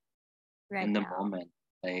you Right in the now. moment.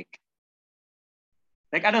 Like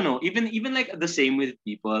I don't know, even like the same with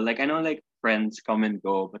people. Like I know like friends come and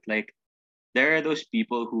go, but like there are those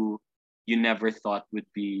people who you never thought would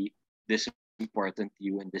be this important to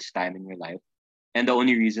you in this time in your life. And the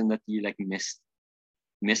only reason that you like missed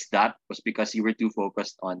that was because you were too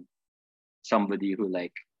focused on somebody who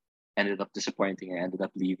like ended up disappointing or ended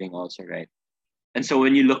up leaving also, right? And so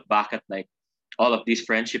when you look back at like all of these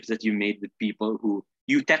friendships that you made with people who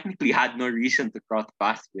you technically had no reason to cross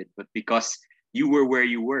paths with, but because you were where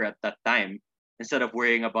you were at that time, instead of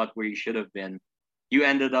worrying about where you should have been, you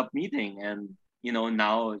ended up meeting. And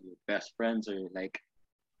now your best friends are like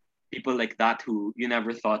people like that who you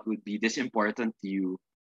never thought would be this important to you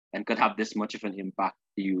and could have this much of an impact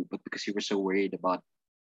to you, but because you were so worried about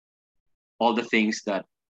all the things that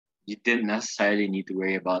you didn't necessarily need to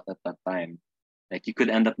worry about at that time, like you could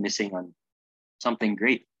end up missing on something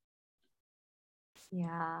great.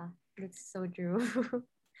 Yeah, that's so true.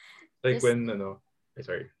 Like Just when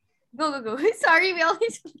sorry, go. Sorry, we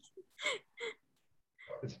always.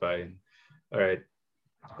 it's fine. All right.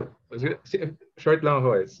 Short lang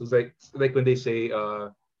ako eh. So it's like when they say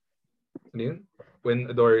ano yun? When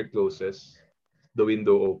a door closes, the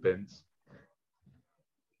window opens.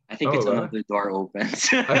 I think Tama it's ba? another door opens.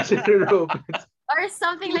 As the door opens. Or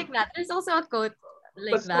something like that. There's also a quote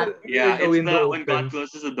like Basta, that. Yeah, like a it's window when God opens.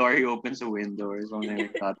 closes a door, he opens a window or something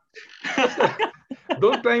like that. Basta,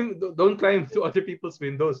 don't climb to other people's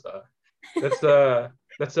windows.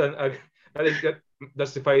 That's an I think that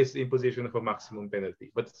justifies the imposition of a maximum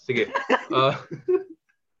penalty. But sige. Uh,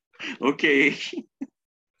 Okay.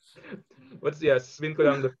 but yeah, sabihin ko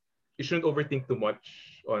lang that you shouldn't overthink too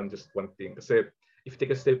much on just one thing. Kasi if you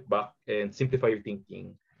take a step back and simplify your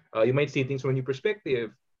thinking, you might see things from a new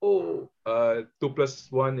perspective. Oh, 2 plus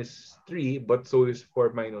 1 is 3, but so is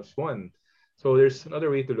 4 minus 1. So there's another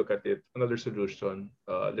way to look at it, another solution.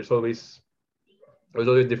 There's always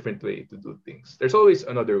a different way to do things. There's always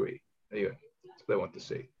another way. Ayun. That's what I want to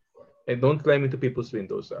say. And don't climb into people's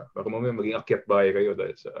windows. Baka mamaya maging akyat bahay kayo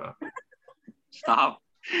dahil sa... Stop.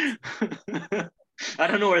 I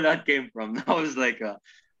don't know where that came from. That was like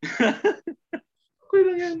Okay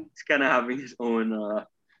lang yan. it's kind of having his own what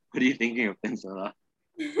are you thinking of, Pensala?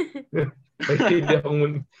 May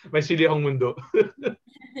sili akong mundo.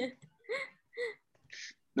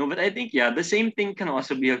 No, but I think yeah, the same thing can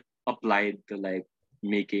also be applied to like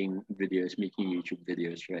making videos, making YouTube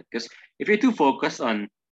videos, right? Because if you're too focused on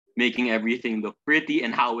making everything look pretty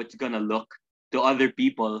and how it's gonna look to other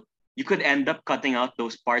people, you could end up cutting out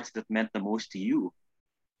those parts that meant the most to you.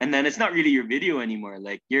 And then it's not really your video anymore.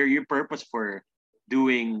 Like your purpose for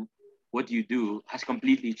doing what you do has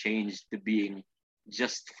completely changed to being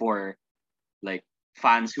just for like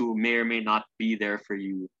fans who may or may not be there for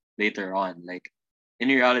you later on. Like in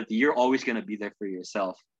reality, you're always gonna be there for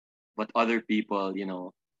yourself. But other people,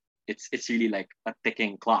 it's really like a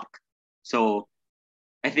ticking clock. So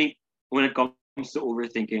I think when it comes to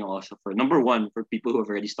overthinking also for number one, for people who have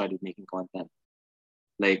already started making content,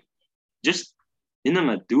 like just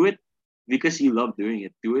do it because you love doing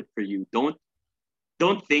it. Do it for you. Don't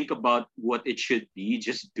think about what it should be.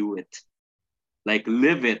 Just do it. Like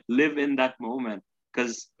live it. Live in that moment.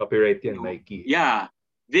 Because Copyright yan, Nike. yeah,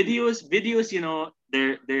 videos,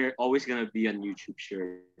 they're always gonna be on YouTube,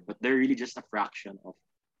 sure, but they're really just a fraction of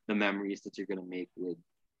the memories that you're gonna make with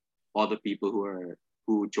all the people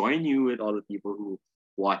who join you, with all the people who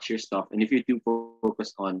watch your stuff. And if you're too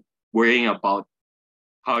focused on worrying about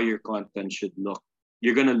how your content should look,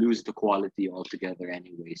 you're gonna lose the quality altogether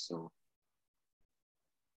anyway. So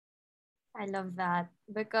I love that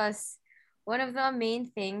because one of the main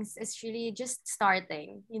things is really just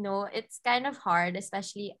starting. It's kind of hard,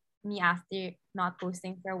 especially me after not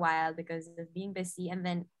posting for a while because of being busy. And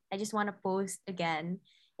then I just want to post again.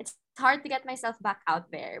 It's hard to get myself back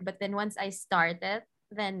out there. But then once I start it,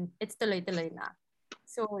 then it's tuloy-tuloy na.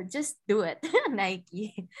 So just do it,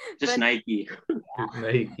 Nike. just But Nike.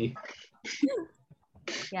 Nike.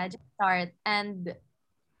 yeah, just start. And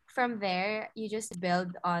from there, you just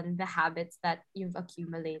build on the habits that you've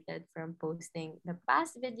accumulated from posting the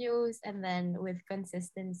past videos and then with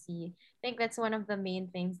consistency. I think that's one of the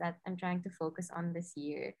main things that I'm trying to focus on this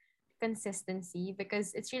year. Consistency,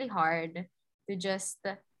 because it's really hard to just,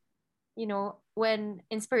 when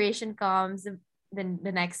inspiration comes, then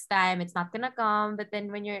the next time it's not gonna come. But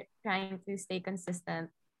then when you're trying to stay consistent,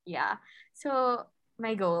 yeah. So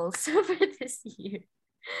my goals for this year,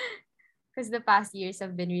 because the past years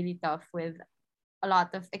have been really tough with a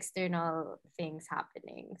lot of external things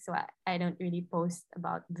happening. So I don't really post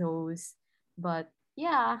about those. But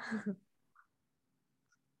yeah.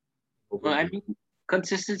 Well, I mean,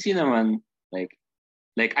 consistency naman, like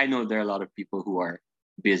I know there are a lot of people who are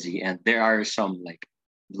busy, and there are some like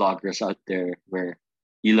vloggers out there where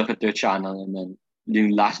you look at their channel and then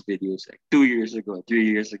doing last videos like 2 years ago, 3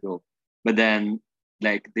 years ago, but then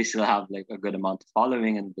like they still have like a good amount of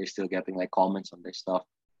following and they're still getting like comments on their stuff.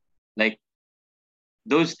 Like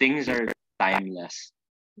those things are timeless.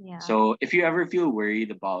 Yeah. So if you ever feel worried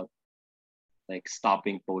about like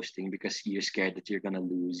stopping posting because you're scared that you're gonna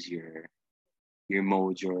lose your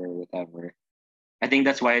mojo or whatever. I think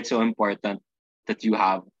that's why it's so important that you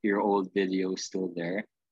have your old videos still there,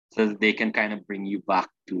 so that they can kind of bring you back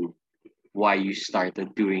to why you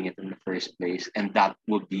started doing it in the first place, and that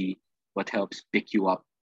will be what helps pick you up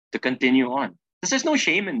to continue on. Because there's no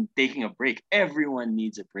shame in taking a break. Everyone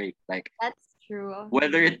needs a break. Like That's true.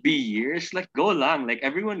 whether it be years, like go lang. Like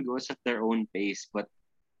everyone goes at their own pace, but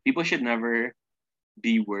people should never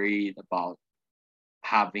be worried about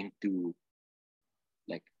having to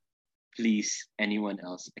like please anyone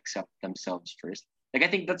else except themselves first. Like I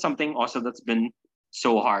think that's something also that's been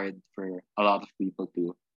so hard for a lot of people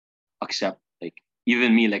to accept. Like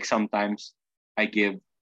even me, like sometimes I give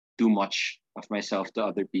too much of myself to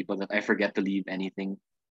other people that I forget to leave anything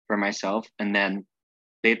for myself. And then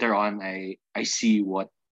later on I see what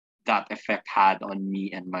that effect had on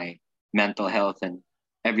me and my mental health and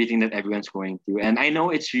everything that everyone's going through. And I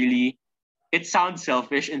know it sounds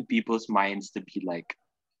selfish in people's minds to be like,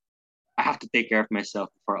 I have to take care of myself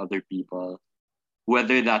for other people.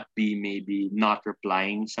 Whether that be maybe not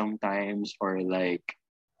replying sometimes or like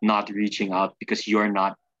not reaching out because you're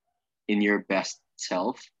not in your best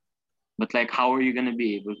self. But like how are you gonna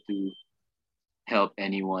be able to help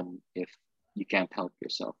anyone if you can't help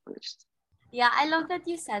yourself first? Yeah, I love that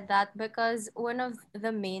you said that because one of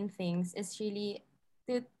the main things is really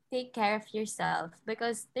to take care of yourself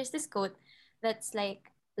because there's this quote that's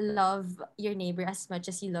like love your neighbor as much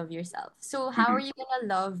as you love yourself. So how are Mm-hmm. you gonna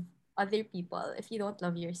love other people if you don't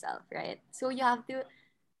love yourself, right? So you have to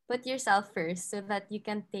put yourself first so that you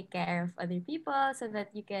can take care of other people so that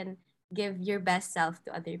you can give your best self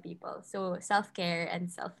to other people. So self-care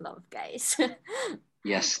and self-love, guys.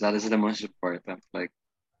 Yes, that is the most important. Like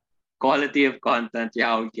quality of content,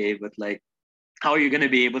 yeah, okay, but like how are you gonna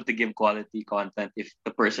be able to give quality content if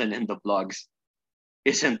the person in the blogs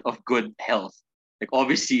isn't of good health? Like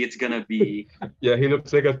obviously it's gonna be Yeah, he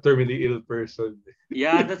looks like a terminally ill person.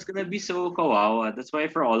 yeah, that's gonna be so kawawa. That's why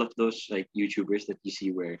for all of those like YouTubers that you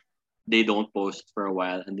see where they don't post for a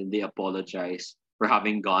while and then they apologize for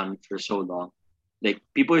having gone for so long. Like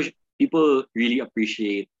people really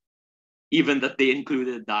appreciate even that they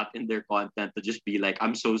included that in their content to just be like,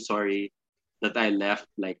 I'm so sorry that I left.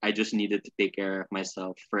 Like I just needed to take care of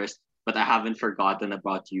myself first, but I haven't forgotten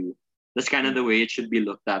about you. That's kind of the way it should be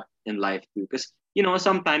looked at in life too. Because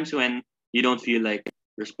sometimes when you don't feel like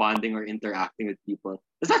responding or interacting with people,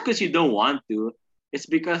 it's not because you don't want to. It's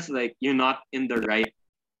because like you're not in the right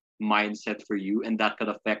mindset for you, and that could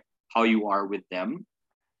affect how you are with them.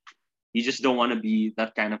 You just don't want to be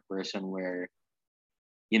that kind of person where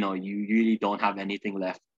you really don't have anything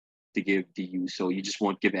left to give to you, so you just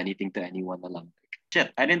won't give anything to anyone along.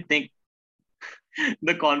 Shit, I didn't think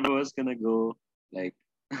the convo was gonna go like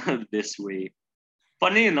this way.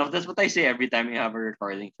 Funny enough, that's what I say every time we have a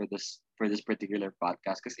recording for this particular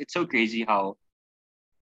podcast, because it's so crazy how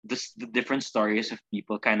the different stories of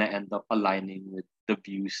people kind of end up aligning with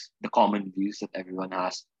the common views that everyone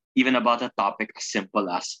has, even about a topic as simple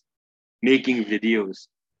as making videos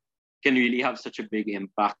can really have such a big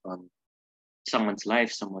impact on someone's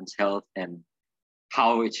life, someone's health, and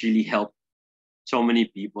how it's really helped so many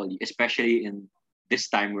people, especially in this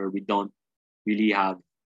time where we don't really have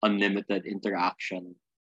unlimited interaction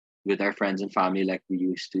with our friends and family like we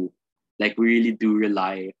used to. Like we really do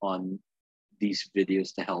rely on these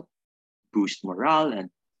videos to help boost morale and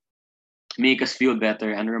make us feel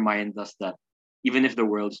better and remind us that even if the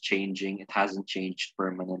world's changing, it hasn't changed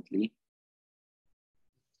permanently.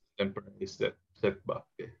 Temporize that setback.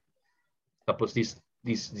 Eh. Tapos these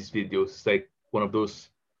videos, it's like it's one of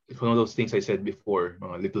those things I said before,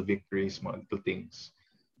 mga little victories, mga little things.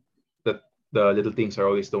 That the little things are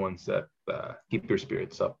always the ones that keep your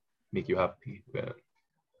spirits up, make you happy.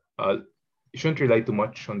 Uh, you shouldn't rely too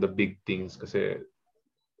much on the big things because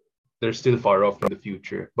they're still far off in the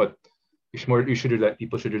future. But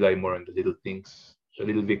people should rely more on the little things, the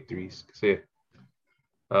little victories. Because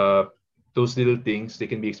uh, those little things they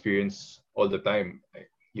can be experienced all the time.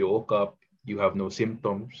 Like, you woke up, you have no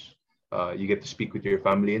symptoms, you get to speak with your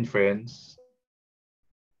family and friends.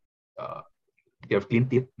 You have clean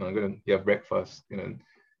teeth, mga ganun, you have breakfast,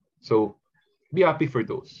 So be happy for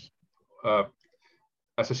those. Uh,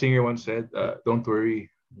 as a singer once said, don't worry,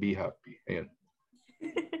 be happy. Ayan.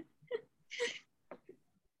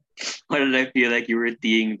 Why did I feel like you were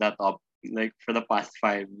teeing that up like for the past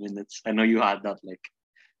 5 minutes? I know you had that like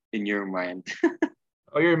in your mind.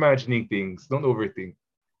 Oh, you're imagining things. Don't overthink.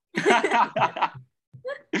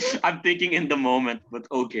 I'm thinking in the moment, but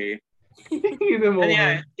okay. In the And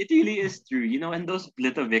yeah, moment. it really is true, and those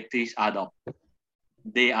little victories add up.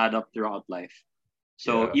 they add up throughout life.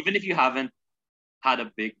 So Yeah. even if you haven't had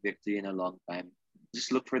a big victory in a long time,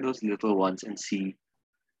 just look for those little ones and see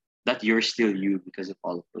that you're still you because of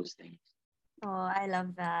all of those things. Oh, I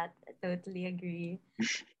love that. I totally agree.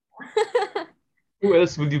 Who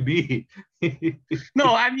else would you be?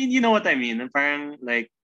 No, I mean, you know what I mean. Parang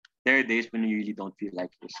like there are days when you really don't feel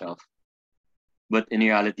like yourself, but in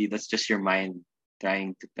reality, that's just your mind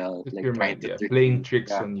trying to tell, Just like your trying mind, to yeah. trick Playing you.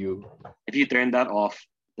 tricks Yeah. on you. If you turn that off,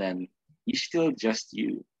 then you still just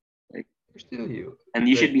you. Like, You're still you. and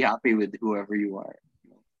you should Like, be happy with whoever you are.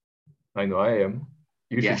 I know I am.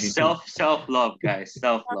 You should Yes, be too. self love, guys.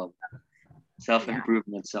 Self love, self Yeah.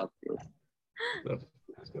 improvement, self growth. So,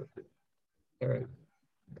 so, all right.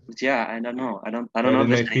 But yeah, I don't know. I don't Rather know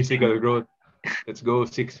if than there's my physical anything. growth, let's go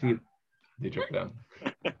 6 feet. Di joke lang.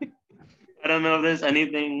 I don't know if there's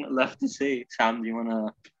anything left to say. Sam, do you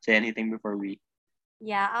wanna say anything before we?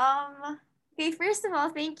 Yeah. Okay, first of all,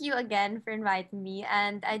 thank you again for inviting me.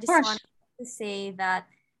 And I Of just course. want to say that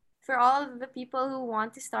for all of the people who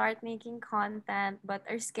want to start making content but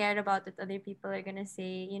are scared about what other people are gonna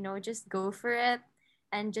say, just go for it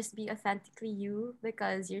and just be authentically you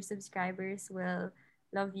because your subscribers will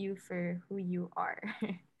love you for who you are.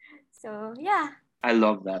 So yeah. I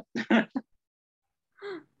love that.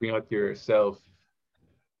 Bring out yourself.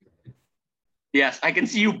 Yes, I can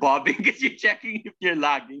see you bobbing because you're checking if you're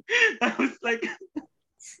lagging. I was like,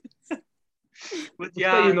 but Basta you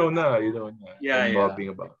yeah, know na, you know na. yeah, I'm yeah. bobbing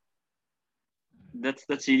about.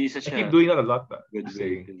 That's really I such keep a doing that a lot. good Just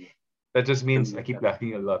way saying. That just to means I look keep at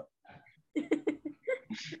laughing a lot.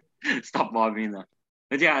 it. Stop bobbing now.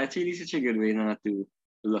 But yeah, it's really such a good way na to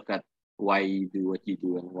look at why you do what you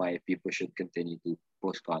do and why people should continue to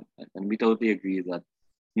post content. And we totally agree that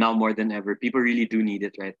now more than ever, people really do need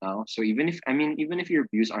it right now. So even if your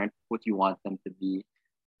views aren't what you want them to be,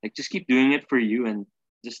 like just keep doing it for you and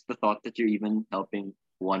just the thought that you're even helping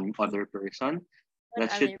one other person, What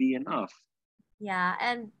that should other be enough. Yeah,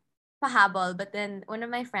 and pahabol. But then one of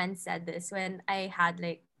my friends said this when I had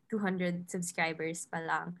like 200 subscribers pa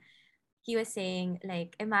lang. He was saying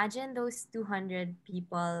like imagine those 200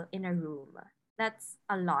 people in a room. That's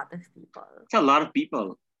a lot of people. It's a lot of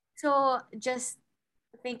people. So just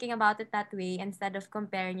thinking about it that way instead of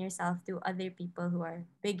comparing yourself to other people who are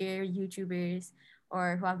bigger YouTubers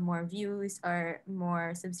or who have more views or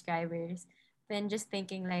more subscribers, then just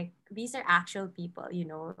thinking like these are actual people,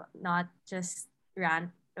 not just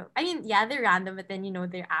I mean, yeah, they're random, but then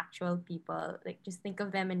they're actual people. Like just think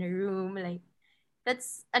of them in a room, like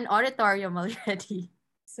that's an auditorium already.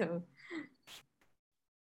 So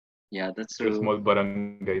Yeah, that's You're a so. small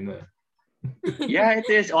barangay na. Yeah, it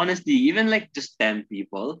is. Honestly, even like just 10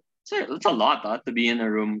 people, it's a lot to be in a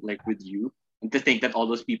room like with you and to think that all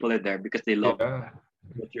those people are there because they love Yeah.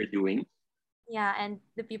 what you're doing. yeah, and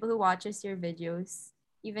the people who watches your videos,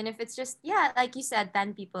 even if it's just yeah, like you said,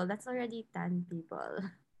 10 people, that's already 10 people.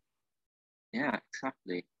 Yeah,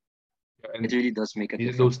 exactly. It And really does make a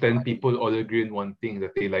those difference. 10 people all agree on one thing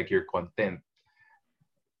that they like your content.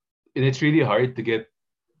 And it's really hard to get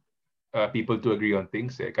people to agree on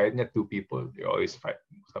things. Eh. Kahit nga two people, they're always fight.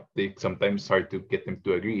 Sometimes hard to get them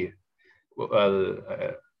to agree. Well,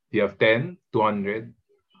 you have 10, 200.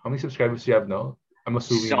 How many subscribers do you have now? I'm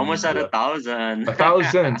She's almost assuming at a wala. thousand.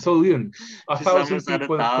 1,000. So yun, a She's thousand almost at a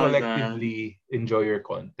people thousand. collectively enjoy your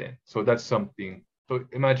content. So that's something. So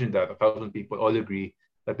imagine that 1,000 people all agree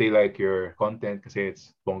that they like your content kasi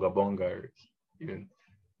it's bonga bonga. Or, yun.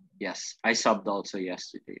 Yes, I subbed also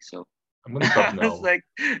yesterday, so I'm gonna I stop was now. like,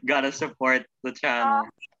 gotta support the channel.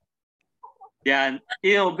 Yeah,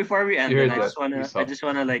 and before we You end, then heard that? You I suck. just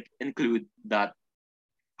wanna like include that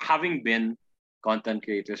having been content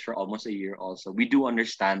creators for almost a year, also we do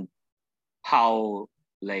understand how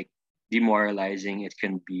like demoralizing it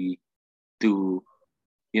can be to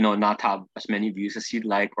not have as many views as you'd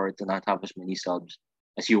like or to not have as many subs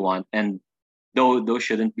as you want, and though those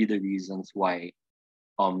shouldn't be the reasons why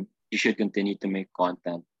you should continue to make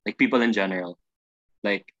content. Like people in general,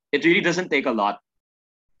 like it really doesn't take a lot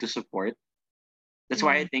to support. That's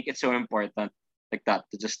why I Mm. think it's so important like that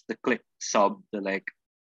to just to click sub to like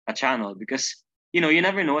a channel, because you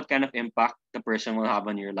never know what kind of impact the person will have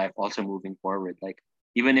on your life also moving forward. Like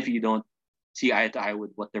even if you don't see eye to eye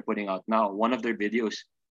with what they're putting out now, one of their videos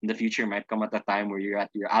in the future might come at a time where you're at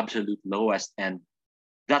your absolute lowest, and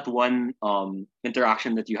that one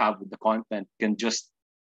interaction that you have with the content can just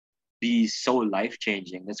be so life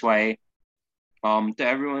changing. That's why to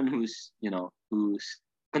everyone who's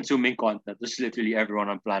consuming content, there's literally everyone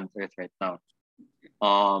on planet Earth right now.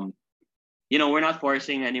 Um, we're not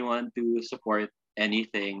forcing anyone to support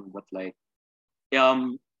anything, but like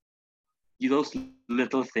um those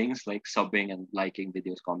little things like subbing and liking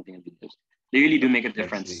videos, commenting on videos, they really do make a Immensely.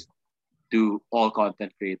 difference to all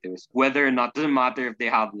content creators. Whether or not, doesn't matter if they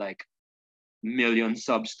have like million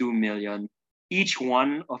subs, 2 million. Each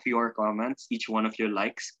one of your comments, each one of your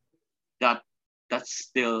likes, that that's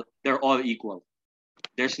still, they're all equal.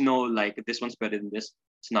 There's no like this one's better than this.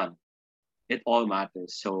 It's none. It all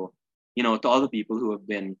matters. So, to all the people who have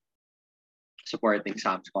been supporting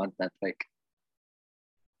Sam's content, like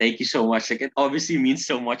thank you so much. Like it obviously means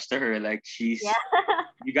so much to her. Like Yeah.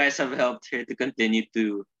 you guys have helped her to continue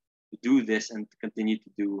to do this and to continue to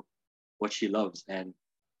do what she loves. And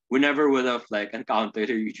we never would have like encountered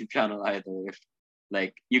her YouTube channel either if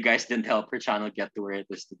like you guys didn't help her channel get to where it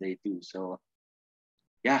is today too. So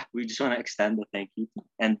yeah, we just want to extend a thank you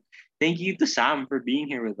and thank you to Sam for being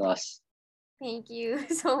here with us. Thank you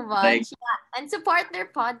so Like, much. Yeah. And support their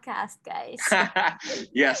podcast, guys.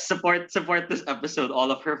 yes, support this episode,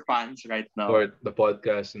 all of her fans right now. Support the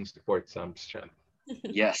podcast and support Sam's channel.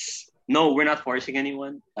 Yes. No, we're not forcing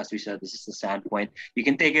anyone. As we said, this is the standpoint. You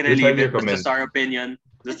can take it or Just leave highly it. That's recommend. just our opinion.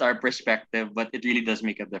 That's our perspective. But it really does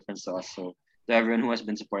make a difference to us. So to everyone who has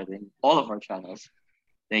been supporting all of our channels,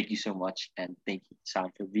 thank you so much. And thank you, Sam,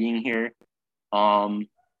 for being here. Um,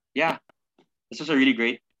 yeah, this was a really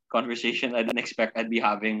great conversation. I didn't expect I'd be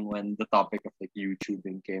having when the topic of like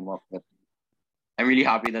YouTubing came up, but I'm really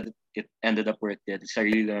happy that it ended up where it did. So I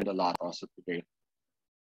really learned a lot also today.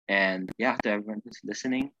 And yeah, to everyone who's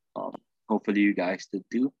listening, hopefully you guys did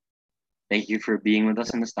too. Thank you for being with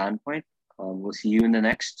us in the standpoint. We'll see you in the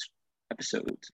next episode.